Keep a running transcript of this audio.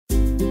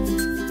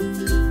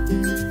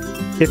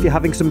If you're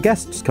having some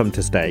guests come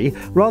to stay,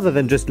 rather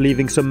than just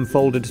leaving some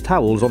folded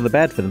towels on the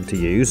bed for them to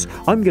use,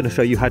 I'm going to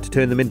show you how to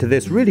turn them into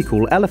this really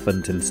cool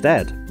elephant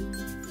instead.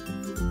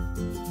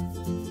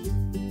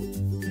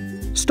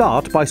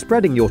 Start by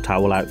spreading your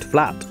towel out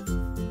flat.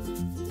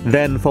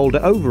 Then fold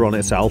it over on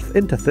itself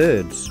into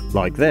thirds,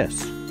 like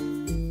this.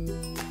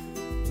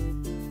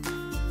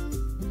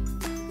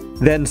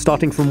 Then,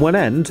 starting from one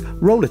end,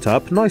 roll it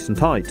up nice and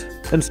tight,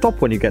 and stop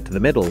when you get to the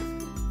middle.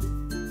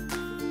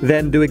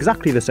 Then do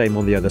exactly the same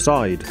on the other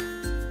side.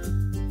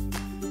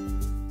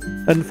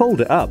 And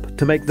fold it up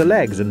to make the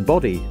legs and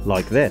body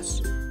like this.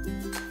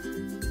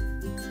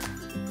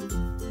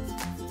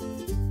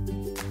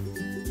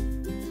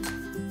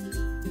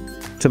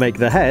 To make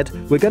the head,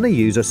 we're going to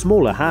use a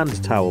smaller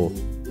hand towel.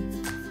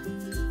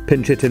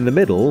 Pinch it in the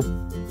middle,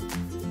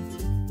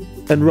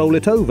 and roll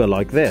it over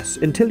like this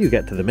until you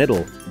get to the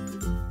middle.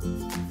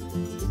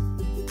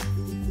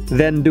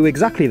 Then do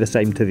exactly the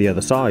same to the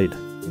other side.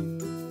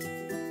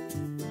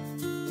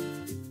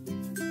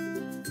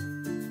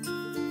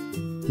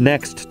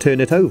 Next,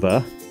 turn it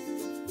over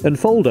and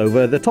fold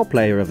over the top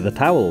layer of the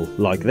towel,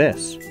 like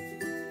this.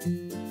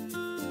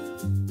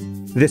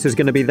 This is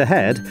going to be the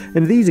head,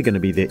 and these are going to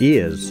be the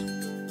ears.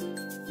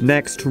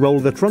 Next, roll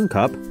the trunk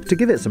up to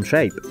give it some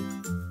shape.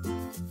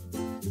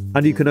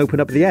 And you can open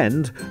up the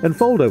end and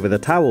fold over the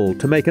towel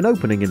to make an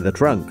opening in the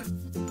trunk.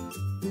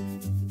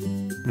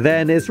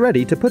 Then it's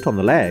ready to put on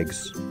the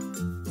legs.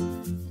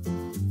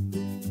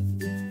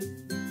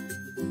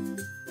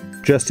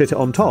 Just sit it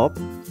on top,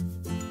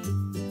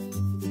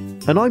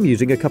 and I'm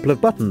using a couple of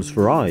buttons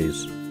for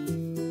eyes.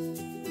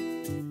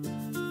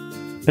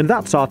 And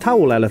that's our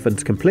towel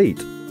elephant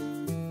complete.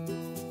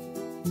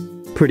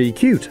 Pretty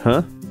cute,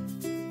 huh?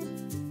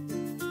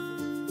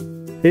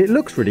 It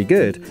looks really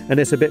good, and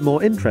it's a bit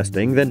more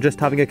interesting than just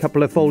having a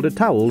couple of folded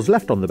towels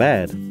left on the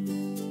bed.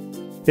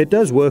 It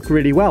does work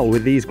really well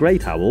with these grey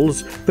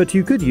towels, but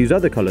you could use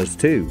other colours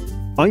too.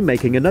 I'm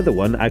making another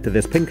one out of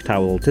this pink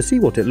towel to see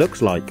what it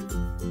looks like.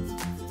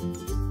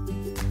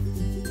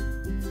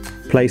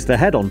 Place the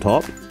head on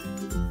top,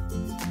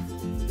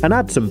 and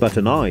add some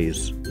button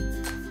eyes.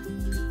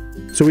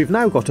 So we've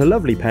now got a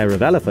lovely pair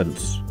of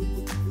elephants.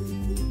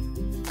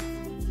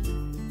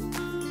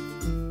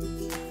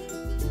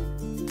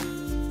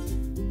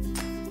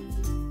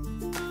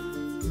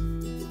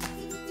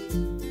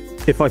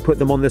 If I put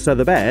them on this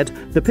other bed,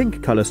 the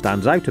pink colour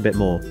stands out a bit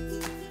more.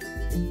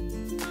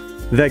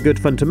 They're good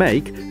fun to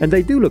make, and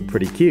they do look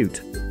pretty cute.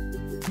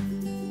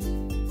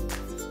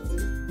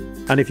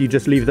 And if you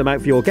just leave them out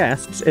for your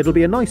guests, it'll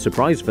be a nice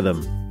surprise for them.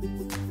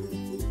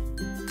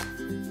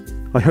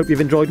 I hope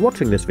you've enjoyed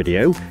watching this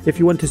video. If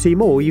you want to see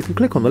more, you can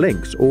click on the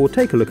links or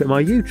take a look at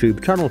my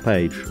YouTube channel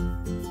page.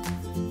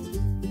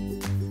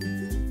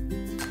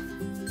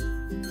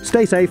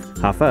 Stay safe,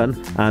 have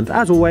fun, and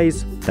as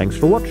always, thanks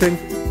for watching.